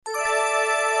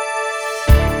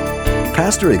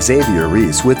Pastor Xavier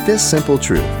Reese with this simple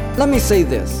truth. Let me say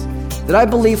this, that I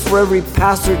believe for every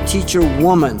pastor, teacher,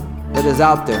 woman that is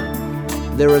out there,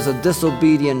 there is a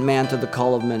disobedient man to the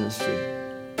call of ministry.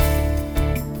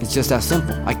 It's just that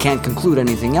simple. I can't conclude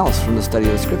anything else from the study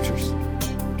of the scriptures.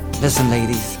 Listen,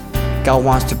 ladies, God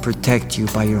wants to protect you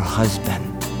by your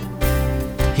husband.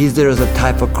 He's there as a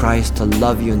type of Christ to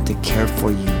love you and to care for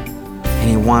you.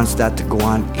 And he wants that to go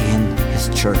on in his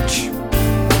church.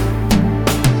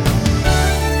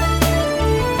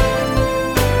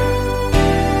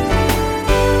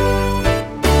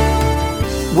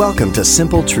 Welcome to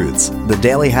Simple Truths, the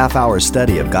daily half-hour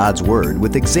study of God's Word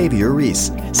with Xavier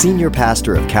Reese, Senior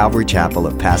Pastor of Calvary Chapel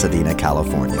of Pasadena,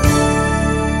 California.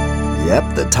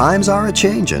 Yep, the times are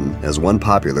a-changin', as one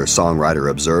popular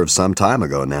songwriter observed some time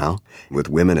ago now. With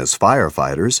women as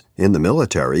firefighters, in the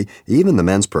military, even the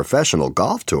men's professional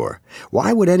golf tour,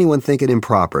 why would anyone think it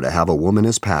improper to have a woman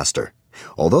as pastor?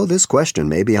 Although this question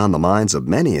may be on the minds of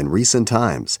many in recent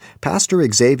times, Pastor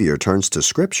Xavier turns to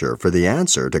Scripture for the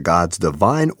answer to God's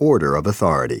divine order of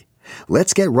authority.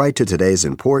 Let's get right to today's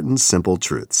important, simple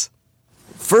truths.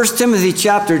 1 Timothy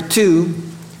chapter 2,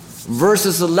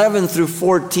 verses 11 through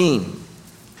 14.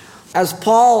 As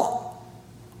Paul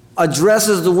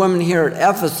addresses the women here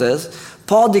at Ephesus,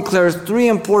 Paul declares three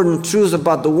important truths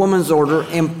about the woman's order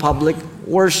in public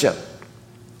worship.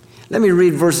 Let me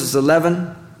read verses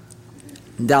 11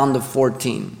 down to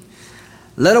 14.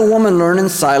 Let a woman learn in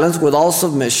silence with all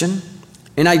submission,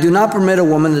 and I do not permit a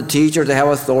woman to teach or to have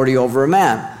authority over a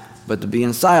man, but to be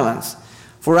in silence.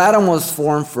 For Adam was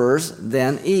formed first,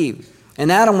 then Eve.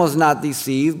 And Adam was not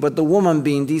deceived, but the woman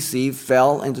being deceived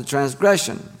fell into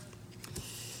transgression.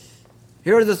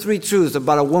 Here are the three truths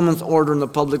about a woman's order in the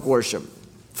public worship.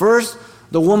 First,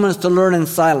 the woman is to learn in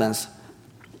silence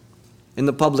in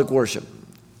the public worship.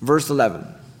 Verse 11.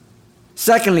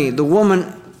 Secondly, the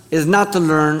woman is not to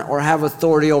learn or have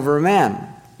authority over a man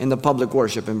in the public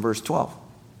worship in verse 12.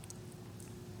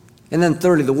 And then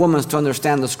thirdly, the woman is to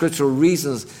understand the scriptural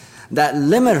reasons that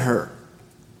limit her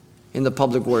in the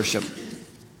public worship.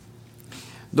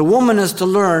 The woman is to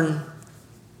learn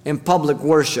in public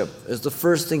worship is the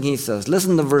first thing he says.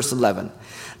 Listen to verse 11.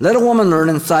 Let a woman learn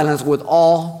in silence with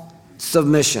all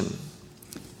submission.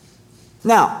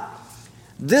 Now,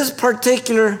 this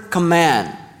particular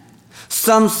command,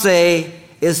 some say,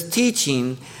 is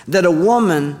teaching that a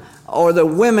woman or the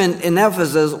women in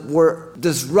Ephesus were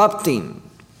disrupting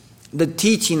the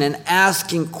teaching and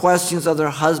asking questions of their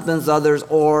husbands, others,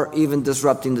 or even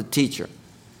disrupting the teacher.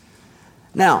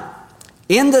 Now,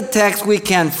 in the text, we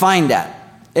can't find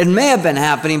that. It may have been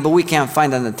happening, but we can't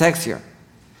find that in the text here.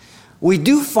 We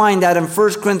do find that in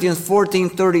 1 Corinthians 14,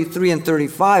 33 and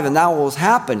 35, and that was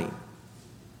happening.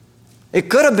 It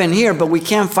could have been here, but we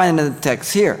can't find it in the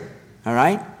text here. All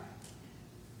right?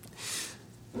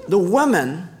 The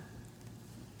woman,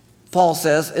 Paul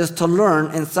says, is to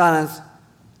learn in silence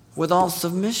with all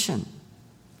submission.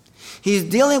 He's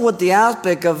dealing with the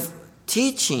aspect of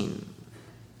teaching.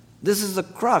 This is the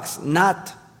crux,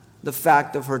 not the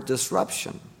fact of her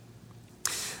disruption.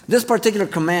 This particular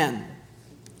command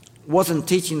wasn't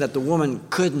teaching that the woman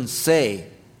couldn't say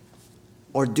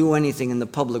or do anything in the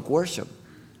public worship.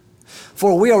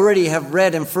 For we already have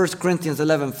read in 1 Corinthians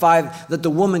 11:5 that the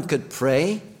woman could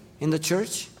pray in the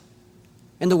church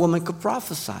and the woman could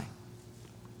prophesy.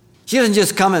 She doesn't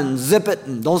just come and zip it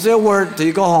and don't say a word until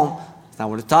you go home. That's not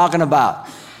what it's talking about.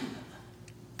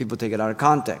 People take it out of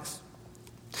context.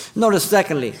 Notice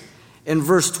secondly, in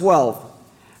verse 12,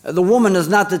 the woman is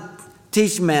not to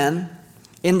teach men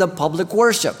in the public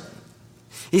worship.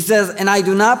 He says, and I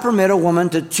do not permit a woman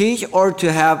to teach or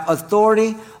to have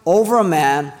authority over a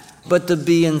man, but to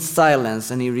be in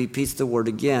silence. And he repeats the word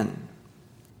again.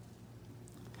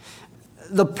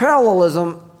 The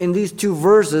parallelism in these two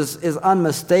verses is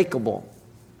unmistakable,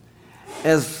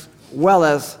 as well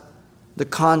as the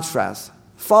contrast.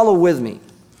 Follow with me.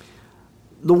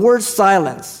 The word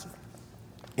silence,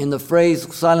 in the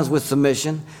phrase silence with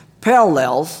submission,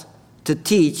 parallels to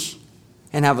teach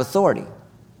and have authority.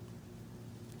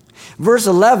 Verse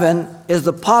 11 is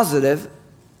the positive,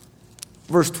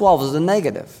 verse 12 is the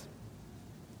negative.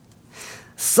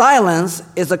 Silence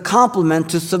is a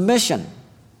complement to submission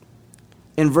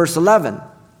in verse 11.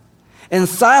 And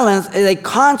silence is a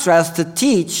contrast to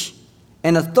teach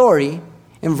and authority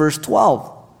in verse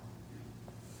 12.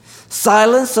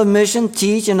 Silence, submission,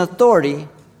 teach, and authority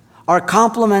are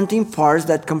complementing parts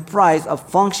that comprise a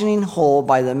functioning whole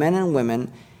by the men and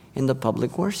women in the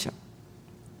public worship.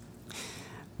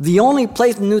 The only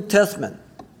place in the New Testament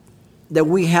that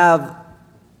we have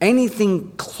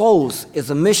anything close is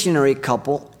a missionary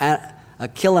couple,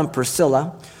 Aquila and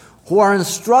Priscilla, who are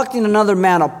instructing another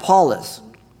man, Apollos.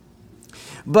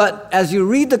 But as you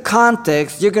read the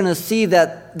context, you're going to see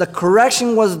that the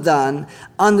correction was done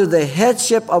under the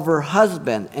headship of her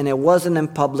husband, and it wasn't in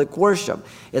public worship.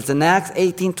 It's in Acts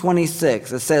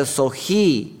 18:26. It says, so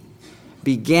he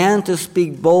began to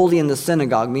speak boldly in the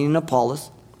synagogue, meaning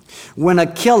Apollos, when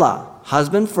Aquila,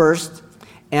 husband first,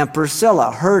 and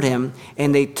Priscilla heard him,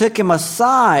 and they took him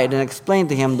aside and explained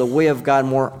to him the way of God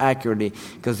more accurately,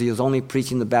 because he was only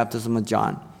preaching the baptism of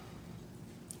John.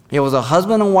 It was a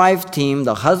husband and wife team.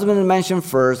 The husband had mentioned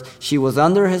first. She was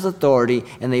under his authority,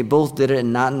 and they both did it,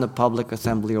 and not in the public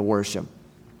assembly or worship.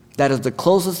 That is the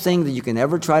closest thing that you can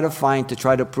ever try to find to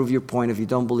try to prove your point if you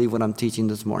don't believe what I'm teaching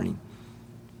this morning.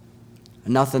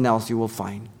 Nothing else you will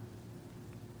find.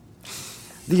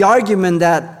 The argument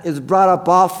that is brought up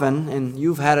often, and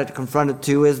you've had it confronted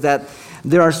too, is that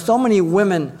there are so many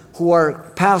women who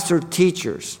are pastor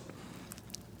teachers,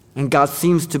 and God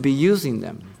seems to be using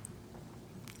them.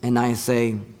 And I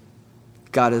say,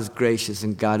 God is gracious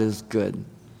and God is good.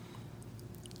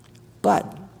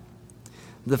 But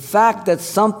the fact that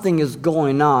something is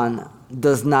going on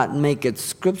does not make it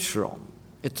scriptural.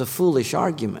 It's a foolish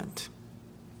argument.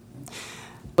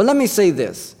 But let me say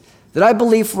this, that I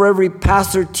believe for every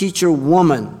pastor, teacher,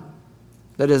 woman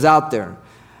that is out there,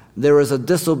 there is a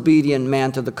disobedient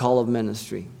man to the call of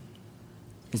ministry.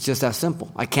 It's just that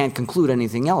simple. I can't conclude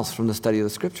anything else from the study of the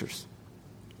scriptures.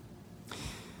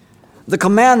 The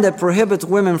command that prohibits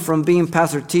women from being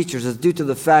pastor teachers is due to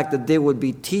the fact that they would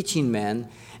be teaching men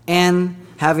and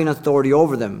having authority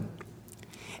over them.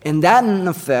 And that, in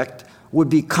effect, would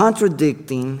be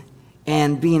contradicting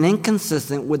and being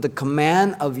inconsistent with the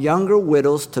command of younger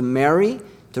widows to marry,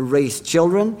 to raise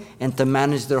children, and to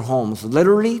manage their homes.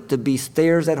 Literally, to be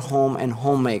stayers at home and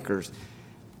homemakers.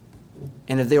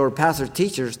 And if they were pastor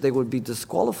teachers, they would be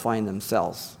disqualifying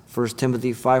themselves. 1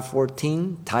 Timothy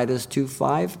 5:14, Titus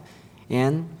 2:5,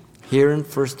 and here in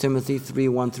 1 Timothy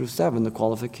 3:1-7, the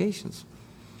qualifications.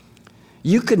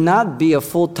 You could not be a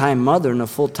full-time mother and a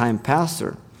full-time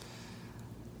pastor.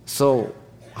 So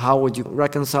how would you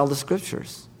reconcile the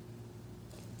scriptures?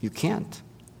 You can't.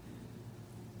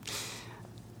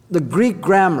 The Greek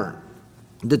grammar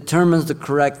determines the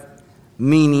correct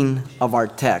meaning of our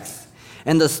text,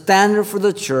 and the standard for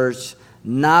the church,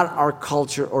 not our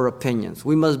culture or opinions.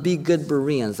 We must be good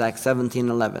Bereans, Acts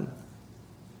 17:11,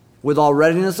 with all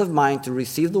readiness of mind to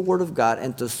receive the word of God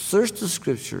and to search the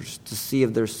scriptures to see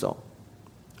if they're so.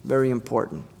 Very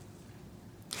important.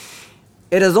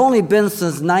 It has only been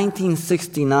since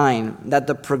 1969 that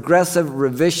the progressive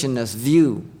revisionist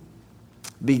view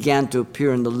began to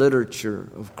appear in the literature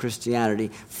of Christianity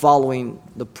following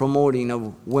the promoting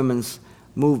of women's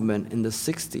movement in the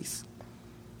 60s.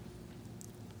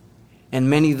 And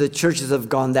many of the churches have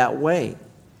gone that way.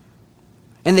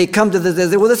 And they come to this, they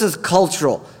say, well, this is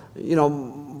cultural. You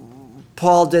know,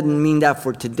 Paul didn't mean that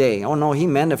for today. Oh, no, he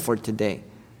meant it for today.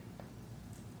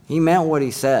 He meant what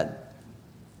he said.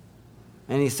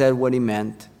 And he said what he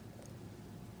meant.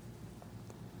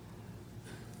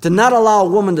 To not allow a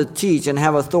woman to teach and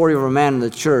have authority over a man in the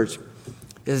church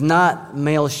is not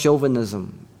male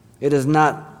chauvinism. It is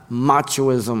not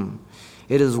machoism.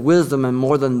 It is wisdom, and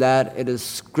more than that, it is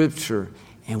scripture,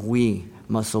 and we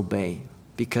must obey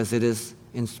because it is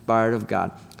inspired of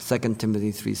God. 2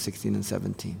 Timothy 3:16 and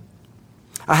 17.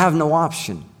 I have no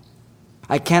option.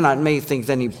 I cannot make things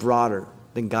any broader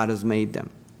than God has made them.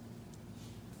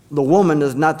 The woman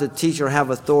is not to teach or have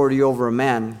authority over a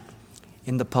man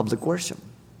in the public worship.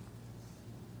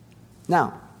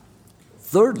 Now,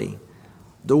 thirdly,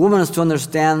 the woman is to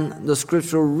understand the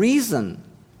scriptural reason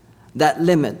that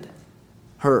limit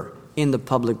her in the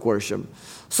public worship.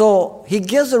 So he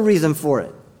gives a reason for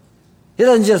it. He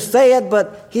doesn't just say it,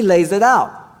 but he lays it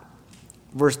out.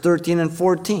 Verse 13 and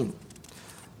 14.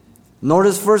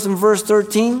 Notice first in verse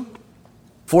 13,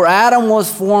 for Adam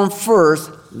was formed first,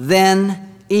 then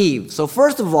Eve. So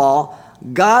first of all,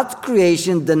 God's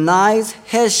creation denies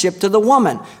headship to the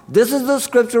woman. This is the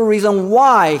scriptural reason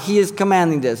why he is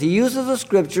commanding this. He uses the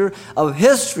scripture of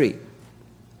history,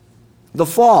 the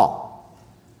fall,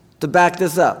 to back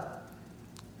this up.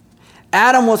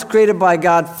 Adam was created by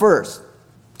God first.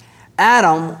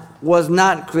 Adam was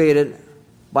not created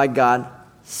by God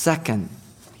second.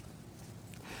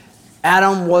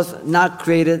 Adam was not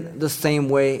created the same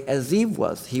way as Eve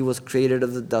was. He was created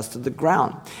of the dust of the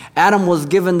ground. Adam was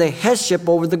given the headship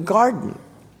over the garden.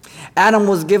 Adam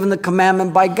was given the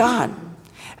commandment by God.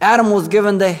 Adam was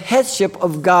given the headship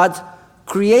of God's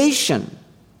creation.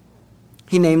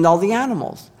 He named all the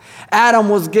animals. Adam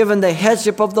was given the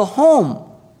headship of the home.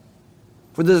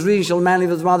 For this reason shall a man leave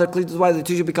his mother, cleave to his wife, the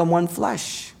two shall become one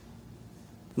flesh.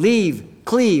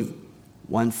 cleave,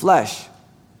 one flesh.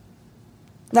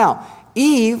 Now,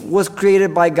 Eve was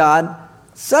created by God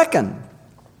second.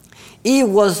 Eve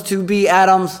was to be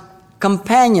Adam's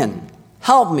companion,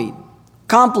 helpmeet,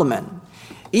 complement.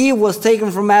 Eve was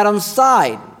taken from Adam's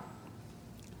side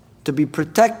to be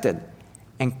protected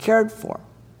and cared for,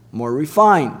 more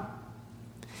refined.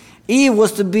 Eve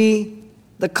was to be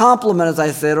the complement, as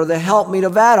I said, or the helpmeet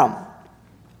of Adam.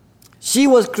 She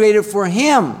was created for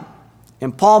him.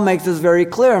 And Paul makes this very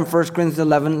clear in 1 Corinthians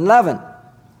 11:11.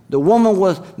 The woman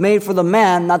was made for the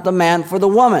man, not the man for the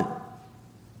woman.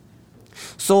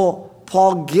 So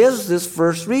Paul gives this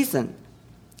first reason.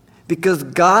 Because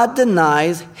God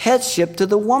denies headship to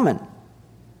the woman.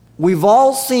 We've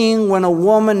all seen when a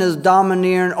woman is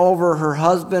domineering over her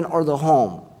husband or the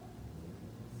home.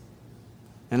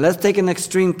 And let's take an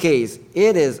extreme case.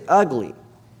 It is ugly.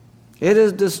 It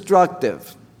is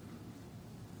destructive.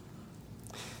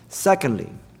 Secondly,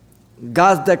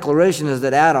 God's declaration is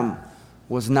that Adam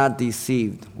was not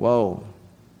deceived. Whoa.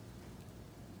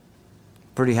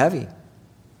 Pretty heavy.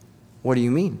 What do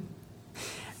you mean?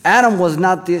 Adam was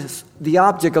not the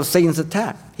object of Satan's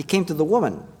attack. He came to the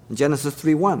woman in Genesis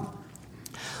 3:1.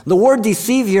 The word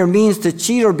deceive here means to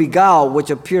cheat or beguile,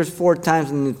 which appears 4 times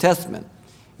in the New Testament.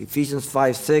 Ephesians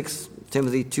 5:6,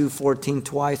 Timothy 2:14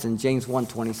 twice, and James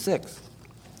 1:26.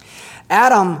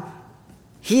 Adam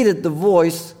heeded the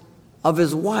voice of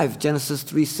his wife, Genesis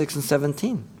 3:6 and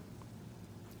 17.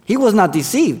 He was not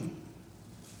deceived.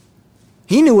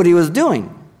 He knew what he was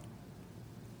doing.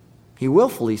 He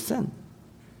willfully sinned.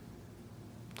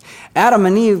 Adam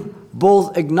and Eve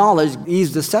both acknowledged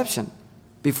Eve's deception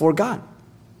before God.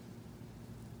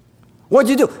 What'd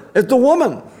you do? It's the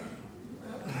woman.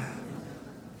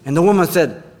 And the woman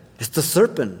said, it's the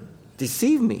serpent.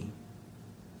 Deceived me.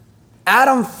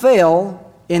 Adam failed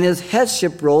in his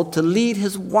headship role to lead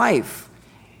his wife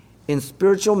in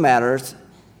spiritual matters.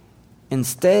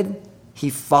 Instead, he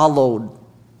followed.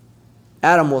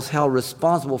 Adam was held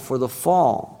responsible for the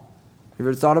fall. You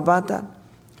ever thought about that?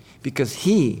 Because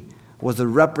he was the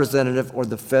representative or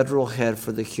the federal head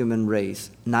for the human race,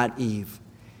 not Eve.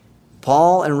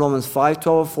 Paul in Romans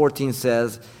 5:12-14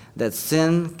 says that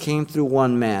sin came through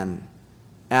one man,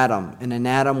 Adam, and in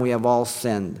Adam we have all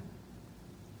sinned.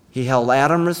 He held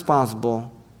Adam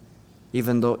responsible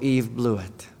even though Eve blew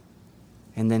it.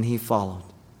 And then he followed.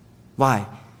 Why?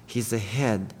 He's the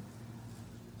head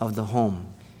of the home.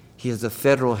 He is the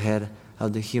federal head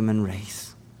of the human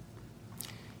race.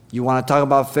 You want to talk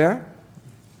about fair?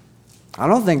 I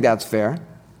don't think that's fair.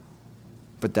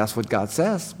 But that's what God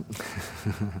says.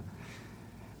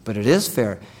 But it is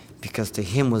fair because to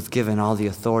him was given all the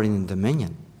authority and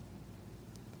dominion.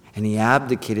 And he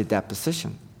abdicated that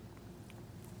position.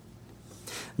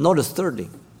 Notice thirdly,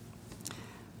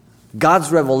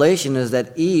 God's revelation is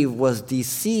that Eve was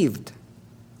deceived.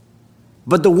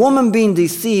 But the woman being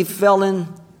deceived fell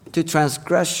into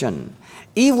transgression.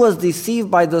 Eve was deceived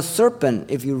by the serpent.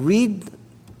 If you read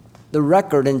the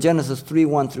record in Genesis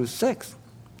 3:1-6,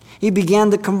 he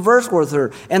began to converse with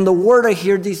her. And the word I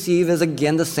hear deceive is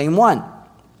again the same one.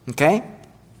 Okay?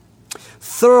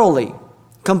 Thoroughly,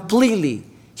 completely,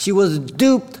 she was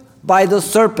duped by the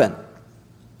serpent.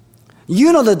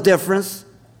 You know the difference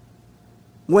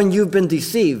when you've been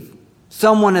deceived.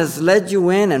 Someone has led you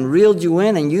in and reeled you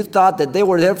in and you thought that they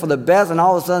were there for the best and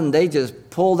all of a sudden they just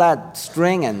pull that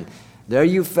string and there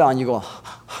you fell and you go,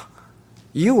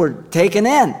 you were taken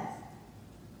in.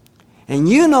 And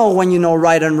you know when you know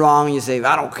right and wrong and you say,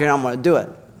 I don't care, I'm going to do it.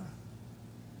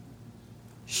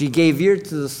 She gave ear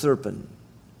to the serpent,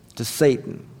 to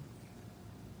Satan.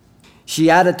 She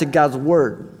added to God's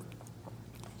word.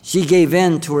 She gave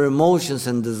in to her emotions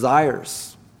and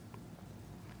desires.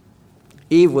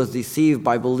 Eve was deceived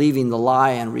by believing the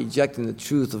lie and rejecting the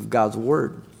truth of God's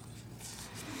word.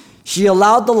 She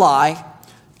allowed the lie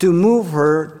to move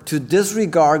her to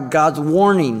disregard God's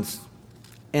warnings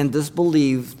and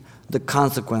disbelieve the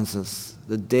consequences.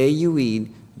 The day you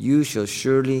eat, you shall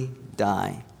surely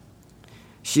die.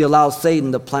 She allowed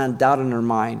Satan to plant doubt in her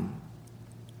mind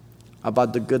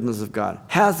about the goodness of God.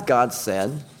 Has God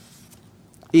said?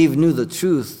 Eve knew the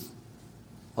truth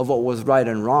of what was right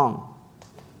and wrong.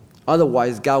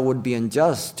 Otherwise, God would be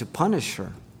unjust to punish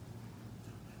her.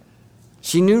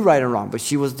 She knew right and wrong, but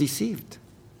she was deceived.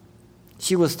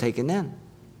 She was taken in.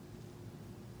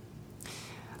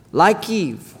 Like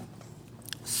Eve,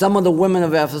 some of the women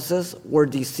of Ephesus were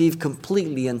deceived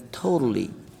completely and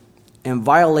totally and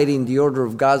violating the order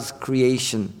of God's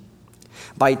creation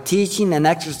by teaching and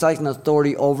exercising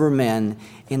authority over men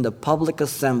in the public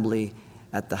assembly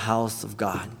at the house of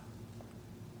God.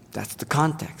 That's the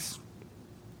context.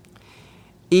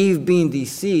 Eve, being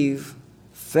deceived,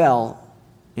 fell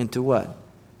into what?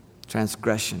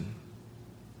 Transgression.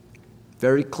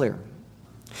 Very clear.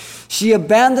 She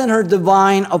abandoned her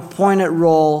divine appointed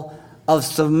role of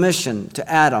submission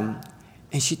to Adam,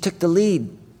 and she took the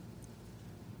lead.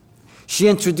 She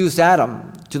introduced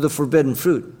Adam to the forbidden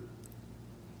fruit,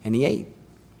 and he ate.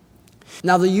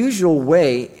 Now, the usual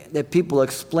way that people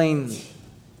explain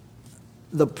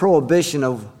the prohibition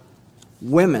of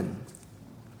women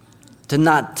to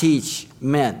not teach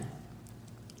men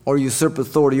or usurp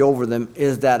authority over them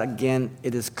is that, again,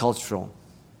 it is cultural.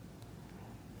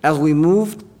 As we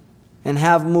moved and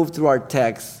have moved through our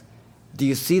text, do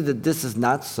you see that this is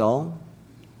not so?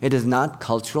 It is not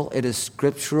cultural, it is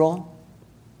scriptural.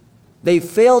 They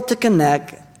failed to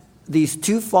connect these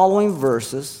two following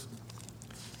verses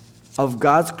of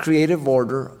God's creative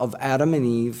order of Adam and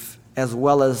Eve, as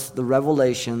well as the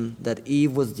revelation that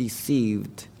Eve was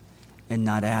deceived and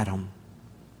not Adam.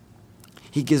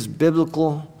 He gives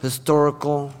biblical,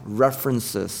 historical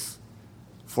references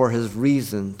for his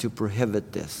reason to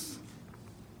prohibit this.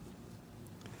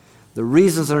 The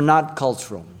reasons are not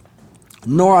cultural,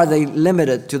 nor are they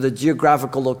limited to the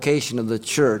geographical location of the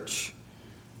church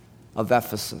of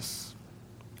Ephesus.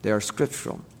 They are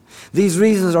scriptural. These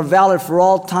reasons are valid for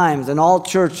all times and all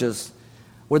churches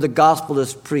where the gospel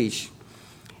is preached,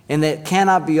 and they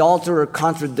cannot be altered or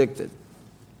contradicted.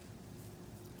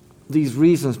 These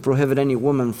reasons prohibit any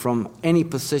woman from any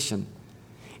position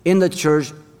in the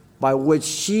church by which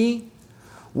she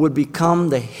would become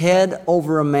the head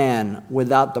over a man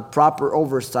without the proper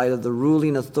oversight of the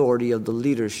ruling authority of the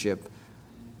leadership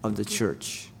of the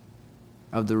church,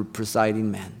 of the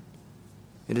presiding man.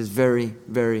 It is very,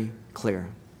 very clear.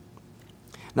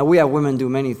 Now, we have women do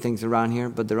many things around here,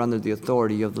 but they're under the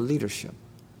authority of the leadership.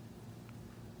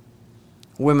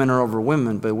 Women are over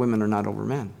women, but women are not over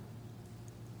men.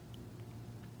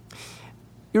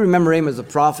 You remember Amos the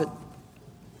prophet?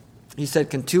 He said,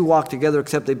 "Can two walk together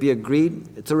except they be agreed?"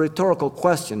 It's a rhetorical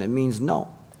question. It means no.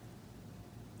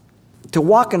 To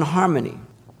walk in harmony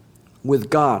with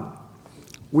God,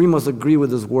 we must agree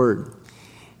with his word.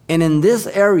 And in this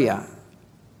area,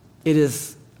 it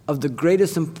is of the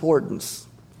greatest importance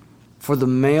for the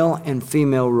male and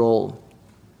female role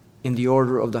in the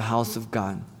order of the house of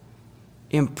God.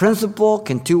 In principle,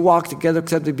 can two walk together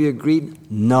except they be agreed?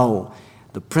 No.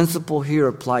 The principle here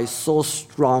applies so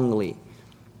strongly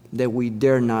that we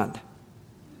dare not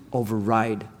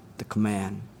override the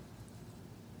command.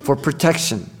 For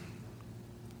protection.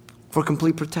 For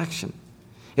complete protection.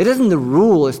 It isn't the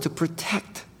rule, it's to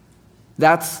protect.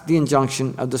 That's the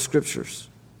injunction of the scriptures.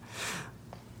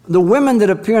 The women that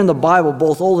appear in the Bible,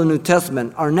 both Old and New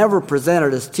Testament, are never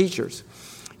presented as teachers,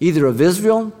 either of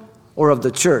Israel or of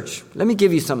the church. Let me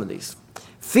give you some of these.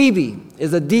 Phoebe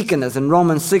is a deaconess in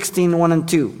Romans 16, 1 and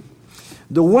 2.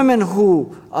 The women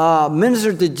who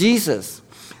ministered to Jesus,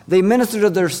 they ministered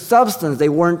of their substance. They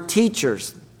weren't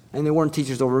teachers, and they weren't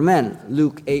teachers over men.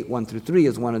 Luke 8, 1 through 3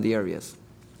 is one of the areas.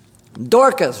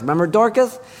 Dorcas, remember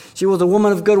Dorcas? She was a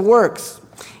woman of good works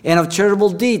and of charitable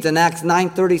deeds in Acts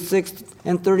 9, 36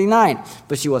 and 39.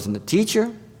 But she wasn't a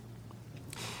teacher.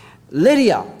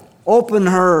 Lydia opened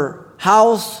her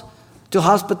house to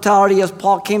hospitality as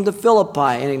Paul came to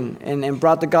Philippi and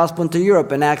brought the gospel into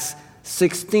Europe in Acts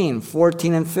 16,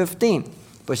 14 and 15.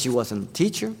 But she wasn't a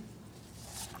teacher.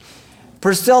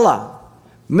 Priscilla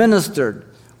ministered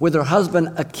with her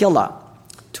husband Aquila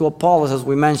to Apollos, as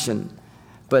we mentioned.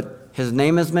 But his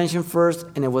name is mentioned first,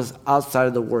 and it was outside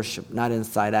of the worship, not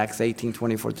inside. Acts 18,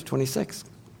 24 to 26.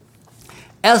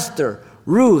 Esther,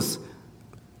 Ruth,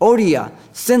 Odia,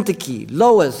 Syntyche,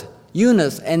 Lois,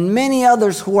 Eunice, and many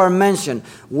others who are mentioned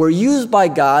were used by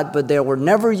God, but they were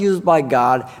never used by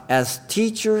God as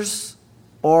teachers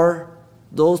or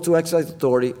those to exercise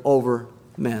authority over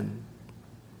men.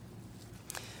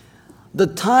 The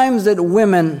times that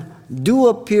women do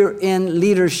appear in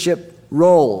leadership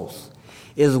roles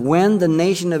is when the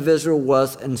nation of Israel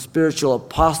was in spiritual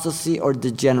apostasy or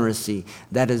degeneracy.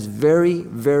 That is very,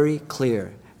 very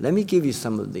clear. Let me give you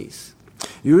some of these.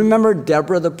 You remember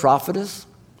Deborah the prophetess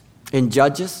in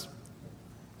Judges?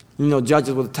 You know,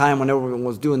 Judges was a time when everyone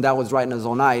was doing that was right in his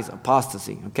own eyes,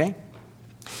 apostasy, okay?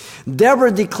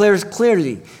 Deborah declares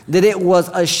clearly that it was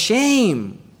a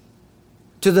shame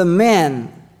to the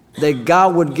men that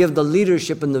God would give the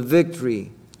leadership and the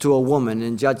victory to a woman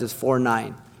in Judges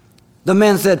 4:9. The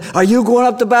men said, "Are you going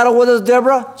up to battle with us,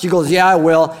 Deborah?" She goes, "Yeah, I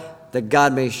will, that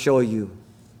God may show you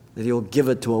that he'll give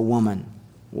it to a woman."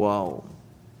 Whoa.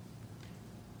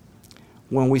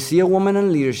 When we see a woman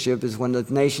in leadership is when the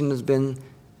nation has been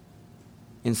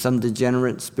in some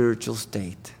degenerate spiritual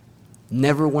state.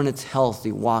 never when it's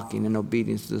healthy, walking in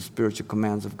obedience to the spiritual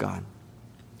commands of God.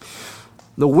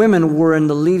 The women were in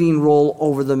the leading role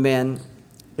over the men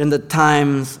in the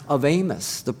times of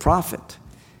Amos, the prophet,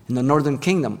 in the northern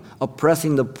kingdom,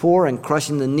 oppressing the poor and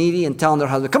crushing the needy and telling their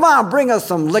husband, come on, bring us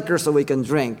some liquor so we can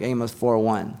drink, Amos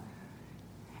 4:1.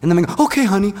 And then they go, okay,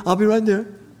 honey, I'll be right there.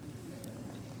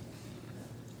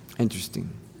 Interesting.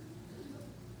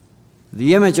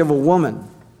 The image of a woman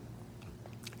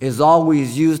is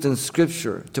always used in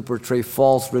Scripture to portray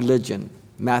false religion.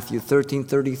 Matthew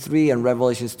 13:33 and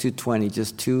Revelation 2:20,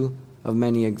 just two of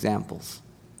many examples.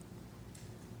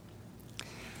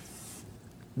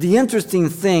 The interesting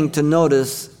thing to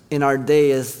notice in our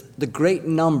day is the great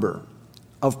number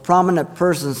of prominent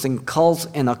persons in cults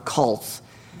and occults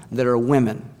that are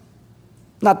women.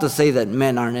 Not to say that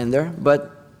men aren't in there,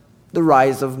 but the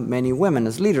rise of many women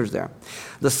as leaders there.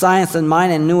 The science and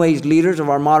mind and New Age leaders of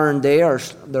our modern day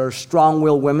there are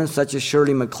strong-willed women such as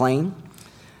Shirley MacLaine,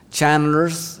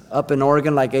 channelers up in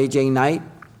Oregon like A.J. Knight,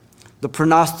 the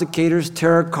prognosticators,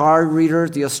 tarot card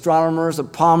readers, the astronomers, the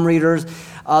palm readers.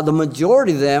 The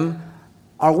majority of them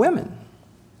are women.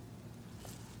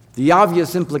 The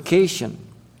obvious implication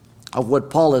of what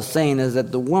Paul is saying is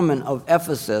that the women of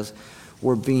Ephesus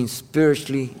were being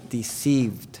spiritually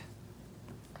deceived.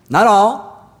 Not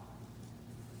all,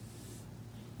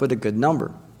 but a good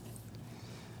number.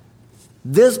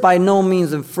 This by no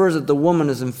means infers that the woman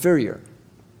is inferior,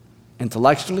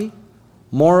 intellectually,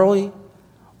 morally,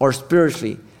 or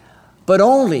spiritually, but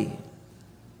only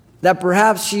that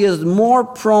perhaps she is more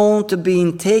prone to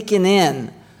being taken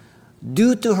in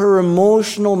due to her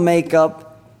emotional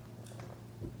makeup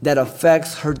that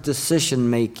affects her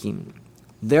decision making.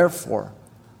 Therefore,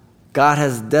 God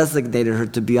has designated her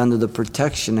to be under the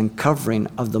protection and covering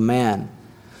of the man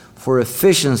for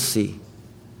efficiency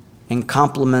and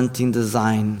complementing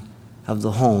design of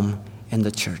the home and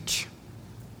the church.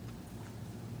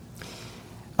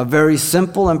 A very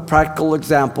simple and practical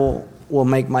example will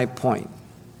make my point.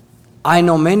 I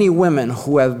know many women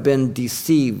who have been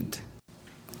deceived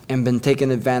and been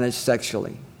taken advantage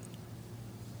sexually,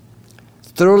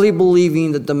 thoroughly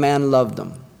believing that the man loved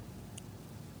them.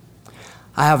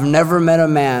 I have never met a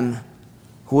man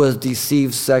who was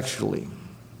deceived sexually,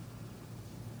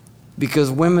 because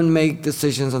women make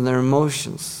decisions on their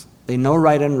emotions. They know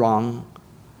right and wrong,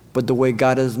 but the way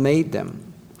God has made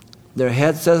them. Their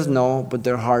head says no, but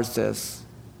their heart says,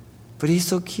 but he's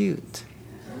so cute.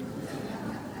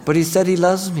 But he said he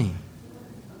loves me.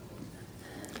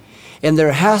 And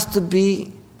there has to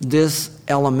be this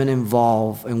element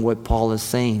involved in what Paul is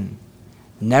saying.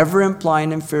 Never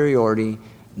implying inferiority,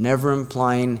 never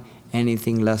implying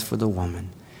anything less for the woman.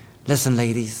 Listen,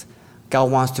 ladies, God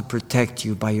wants to protect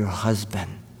you by your husband.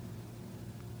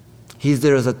 He's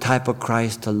there as a type of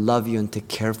Christ to love you and to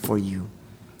care for you.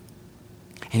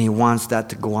 And he wants that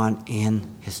to go on in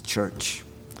his church.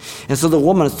 And so the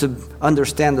woman is to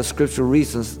understand the scriptural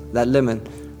reasons that limit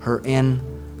her in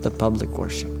the public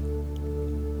worship.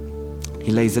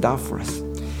 He lays it out for us.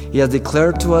 He has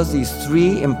declared to us these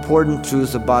three important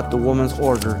truths about the woman's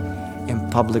order in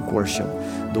public worship.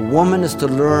 The woman is to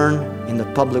learn in the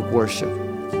public worship,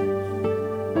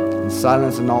 in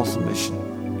silence and all submission.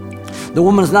 The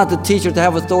woman is not the teacher to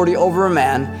have authority over a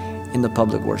man in the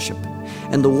public worship.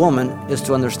 And the woman is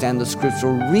to understand the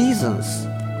scriptural reasons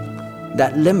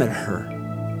that limit her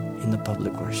in the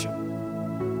public worship.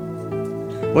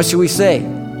 What should we say?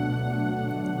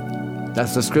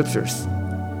 That's the scriptures.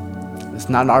 It's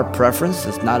not our preference.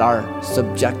 It's not our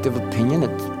subjective opinion.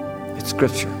 It's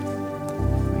scripture.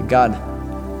 May God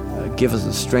give us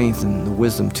the strength and the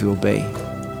wisdom to obey.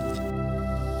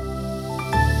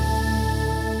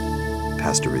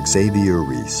 Pastor Xavier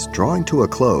Reese, drawing to a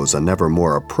close a never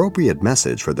more appropriate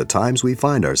message for the times we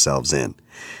find ourselves in.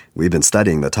 We've been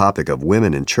studying the topic of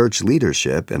women in church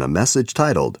leadership in a message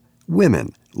titled,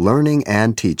 Women, Learning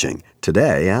and Teaching,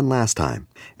 today and last time.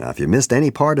 Now, if you missed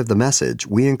any part of the message,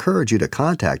 we encourage you to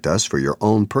contact us for your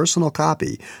own personal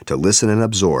copy to listen and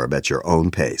absorb at your own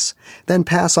pace. Then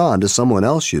pass on to someone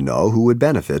else you know who would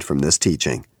benefit from this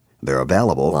teaching. They're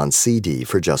available on CD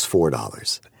for just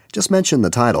 $4. Just mention the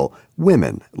title,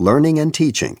 Women, Learning and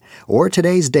Teaching, or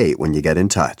today's date when you get in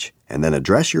touch, and then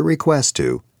address your request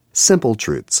to Simple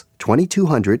Truths,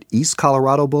 2200 East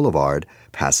Colorado Boulevard,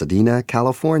 Pasadena,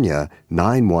 California,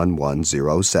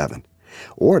 91107.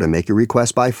 Or to make your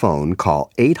request by phone,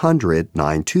 call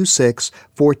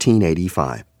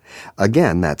 800-926-1485.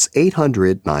 Again, that's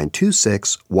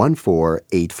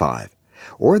 800-926-1485.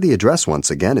 Or the address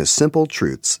once again is Simple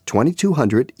Truths,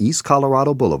 2200 East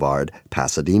Colorado Boulevard,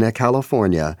 Pasadena,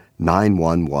 California,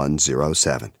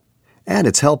 91107. And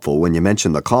it's helpful when you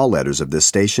mention the call letters of this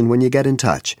station when you get in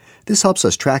touch. This helps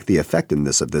us track the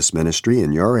effectiveness of this ministry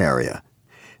in your area.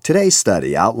 Today's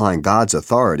study outlined God's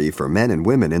authority for men and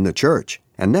women in the church.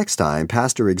 And next time,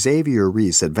 Pastor Xavier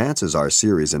Reese advances our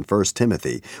series in 1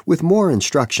 Timothy with more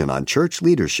instruction on church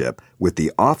leadership with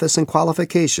the office and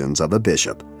qualifications of a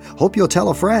bishop. Hope you'll tell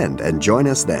a friend and join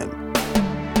us then.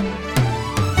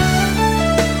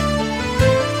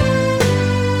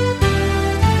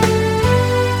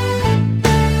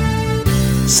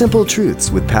 Simple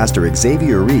Truths with Pastor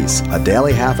Xavier Reese, a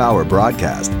daily half-hour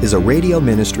broadcast, is a radio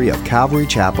ministry of Calvary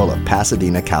Chapel of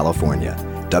Pasadena, California.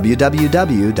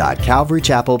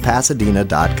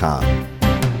 www.calvarychapelpasadena.com.